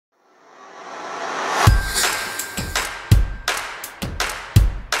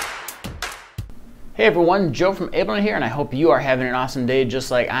Hey everyone, Joe from AbleNet here, and I hope you are having an awesome day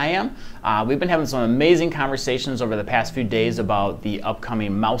just like I am. We've been having some amazing conversations over the past few days about the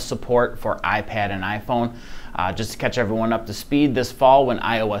upcoming mouse support for iPad and iPhone. Just to catch everyone up to speed, this fall when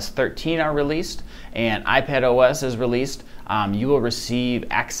iOS 13 are released and iPad OS is released, you will receive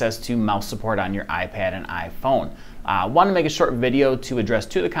access to mouse support on your iPad and iPhone. I want to make a short video to address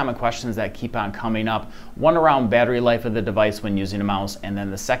two of the common questions that keep on coming up. One around battery life of the device when using a mouse, and then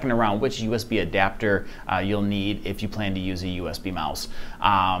the second around which USB adapter you'll need if you plan to use a USB mouse.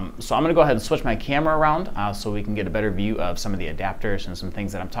 So I'm going to go ahead and switch my camera around so we can get a better view of some of the adapters and some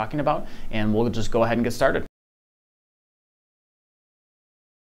things that I'm talking about, and we'll just go ahead and get started.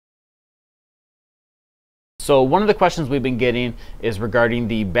 So one of the questions we've been getting is regarding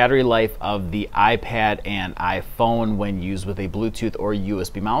the battery life of the iPad and iPhone when used with a Bluetooth or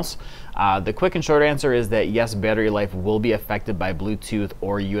USB mouse. The quick and short answer is that yes, battery life will be affected by Bluetooth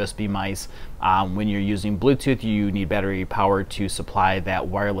or USB mice. When you're using Bluetooth, you need battery power to supply that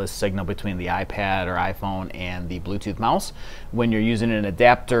wireless signal between the iPad or iPhone and the Bluetooth mouse. When you're using an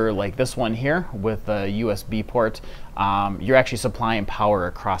adapter like this one here with a USB port, you're actually supplying power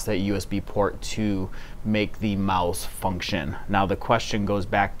across that USB port to make the mouse function. Now the question goes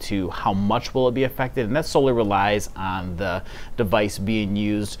back to how much will it be affected, and that solely relies on the device being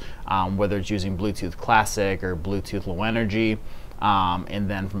used, whether it's using Bluetooth Classic or Bluetooth Low Energy, and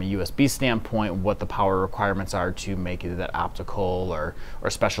then from a USB standpoint, what the power requirements are to make either that optical or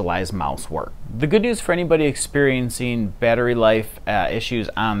specialized mouse work. The good news for anybody experiencing battery life issues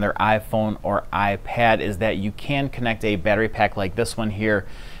on their iPhone or iPad is that you can connect a battery pack like this one here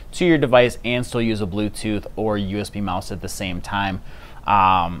to your device and still use a Bluetooth or USB mouse at the same time.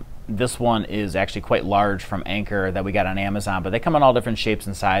 This one is actually quite large from Anker that we got on Amazon, but they come in all different shapes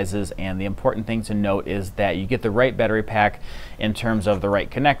and sizes, and the important thing to note is that you get the right battery pack in terms of the right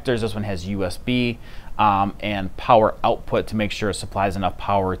connectors. This one has USB and power output to make sure it supplies enough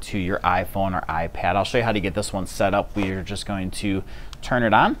power to your iPhone or iPad. I'll show you how to get this one set up. We're just going to turn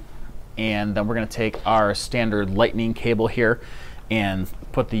it on, and then we're going to take our standard lightning cable here and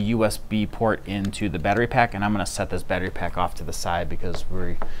put the USB port into the battery pack, and I'm going to set this battery pack off to the side because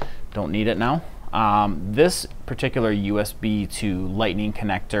we don't need it now. This particular USB to lightning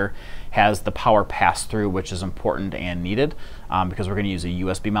connector has the power pass-through, which is important and needed because we're going to use a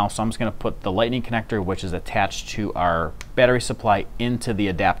USB mouse. So I'm just going to put the lightning connector, which is attached to our battery supply, into the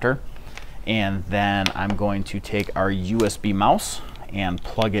adapter, and then I'm going to take our USB mouse and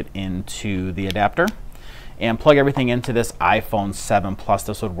plug it into the adapter and plug everything into this iPhone 7 Plus.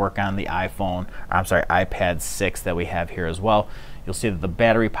 This would work on the iPad 6 that we have here as well. You'll see that the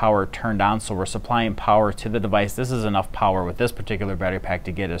battery power turned on, so we're supplying power to the device. This is enough power with this particular battery pack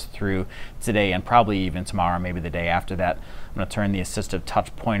to get us through today and probably even tomorrow, maybe the day after that. I'm going to turn the assistive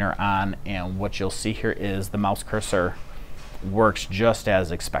touch pointer on, and what you'll see here is the mouse cursor works just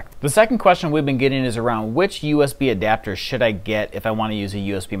as expected. The second question we've been getting is around which USB adapter should I get if I want to use a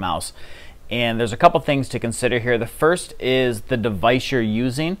USB mouse. And there's a couple things to consider here. The first is the device you're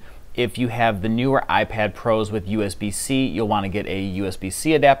using. If you have the newer iPad Pros with USB-C, you'll want to get a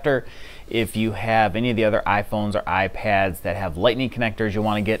USB-C adapter. If you have any of the other iPhones or iPads that have lightning connectors, you'll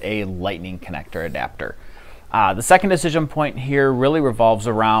want to get a lightning connector adapter. The second decision point here really revolves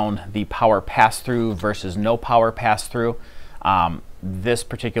around the power pass-through versus no power pass-through. This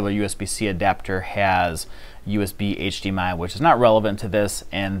particular USB-C adapter has USB HDMI, which is not relevant to this,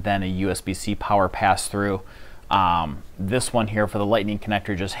 and then a USB-C power pass-through. This one here for the lightning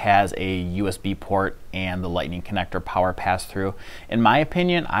connector just has a USB port and the lightning connector power pass-through. In my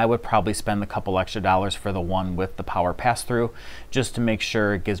opinion, I would probably spend a couple extra dollars for the one with the power pass-through just to make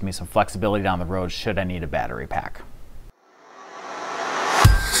sure it gives me some flexibility down the road should I need a battery pack.